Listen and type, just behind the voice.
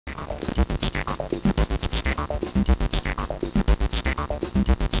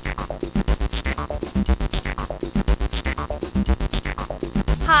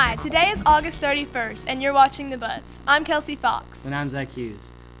Today is August 31st, and you're watching The Buzz. I'm Kelsey Fox. And I'm Zach Hughes.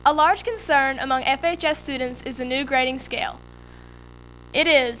 A large concern among FHS students is the new grading scale. It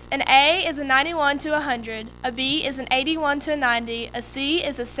is, an A is a 91 to 100, a B is an 81 to a 90, a C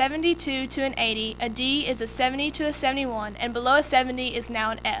is a 72 to an 80, a D is a 70 to a 71, and below a 70 is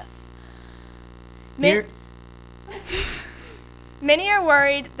now an F. Many are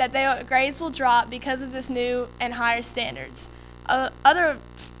worried that their grades will drop because of this new and higher standards. Other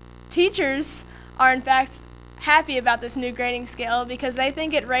teachers are in fact happy about this new grading scale because they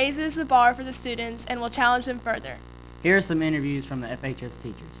think it raises the bar for the students and will challenge them further. Here are some interviews from the FHS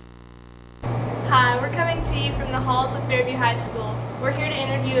teachers. Hi, we're coming to you from the halls of Fairview High School. We're here to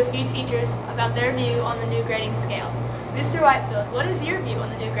interview a few teachers about their view on the new grading scale. Mr. Whitefield, what is your view on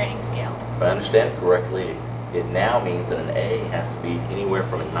the new grading scale? If I understand correctly, it now means that an A has to be anywhere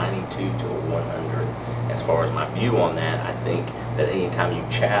from a 92 to a 100. As far as my view on that, I think that anytime you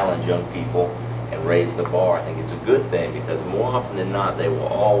challenge young people and raise the bar, I think it's a good thing because more often than not, they will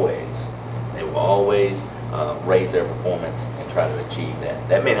always raise their performance and try to achieve that.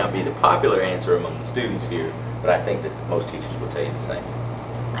 That may not be the popular answer among the students here, but I think that most teachers will tell you the same.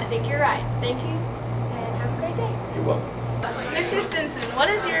 I think you're right. Thank you, and have a great day. You're welcome. Mr. Stinson, what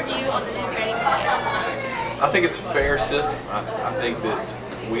is your view on the new grading scale? I think it's a fair system. I think that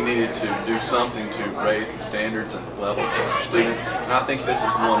we needed to do something to raise the standards and the level for our students, and I think this is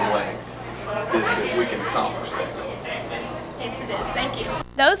one way that we can accomplish that. Yes, it is. Thank you.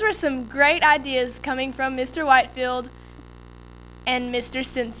 Those were some great ideas coming from Mr. Whitefield and Mr.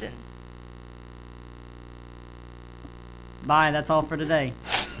 Stinson. Bye, that's all for today.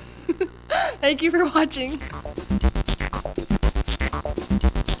 Thank you for watching.